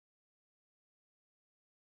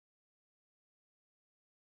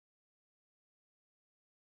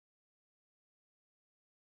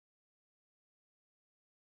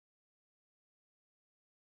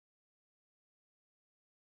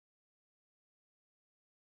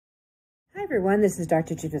Hi everyone, this is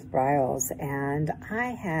Dr. Judith Briles, and I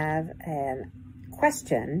have a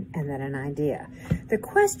question and then an idea. The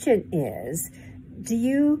question is, do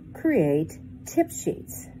you create tip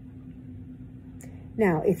sheets?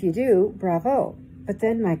 Now, if you do, bravo. But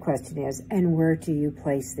then my question is, and where do you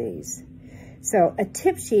place these? So a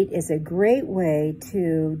tip sheet is a great way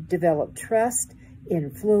to develop trust,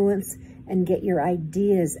 influence, and get your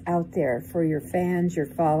ideas out there for your fans, your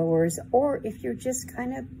followers, or if you're just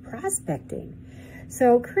kind of prospecting.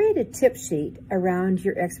 So create a tip sheet around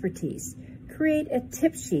your expertise. Create a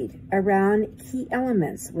tip sheet around key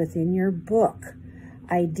elements within your book,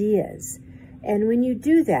 ideas. And when you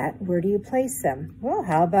do that, where do you place them? Well,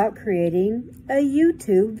 how about creating a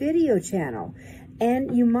YouTube video channel?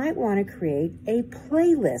 And you might want to create a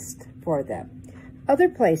playlist for them. Other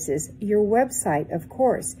places, your website, of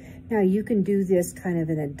course. Now, you can do this kind of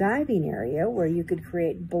in a diving area where you could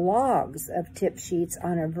create blogs of tip sheets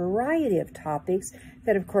on a variety of topics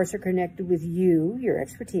that, of course, are connected with you, your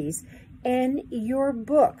expertise, and your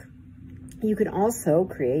book. You can also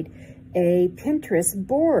create a Pinterest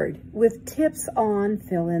board with tips on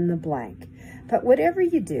fill in the blank. But whatever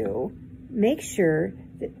you do, make sure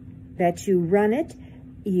that you run it,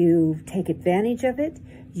 you take advantage of it,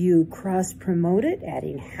 you cross-promote it,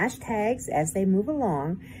 adding hashtags as they move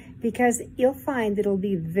along, because you'll find that it'll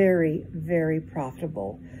be very, very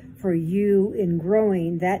profitable for you in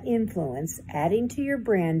growing that influence, adding to your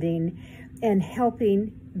branding, and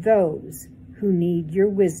helping those who need your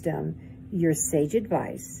wisdom, your sage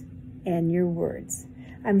advice, and your words.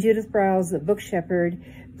 I'm Judith Briles, the Book Shepherd.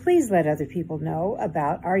 Please let other people know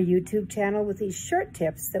about our YouTube channel with these short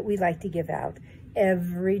tips that we like to give out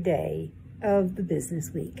every day of the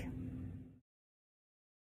business week.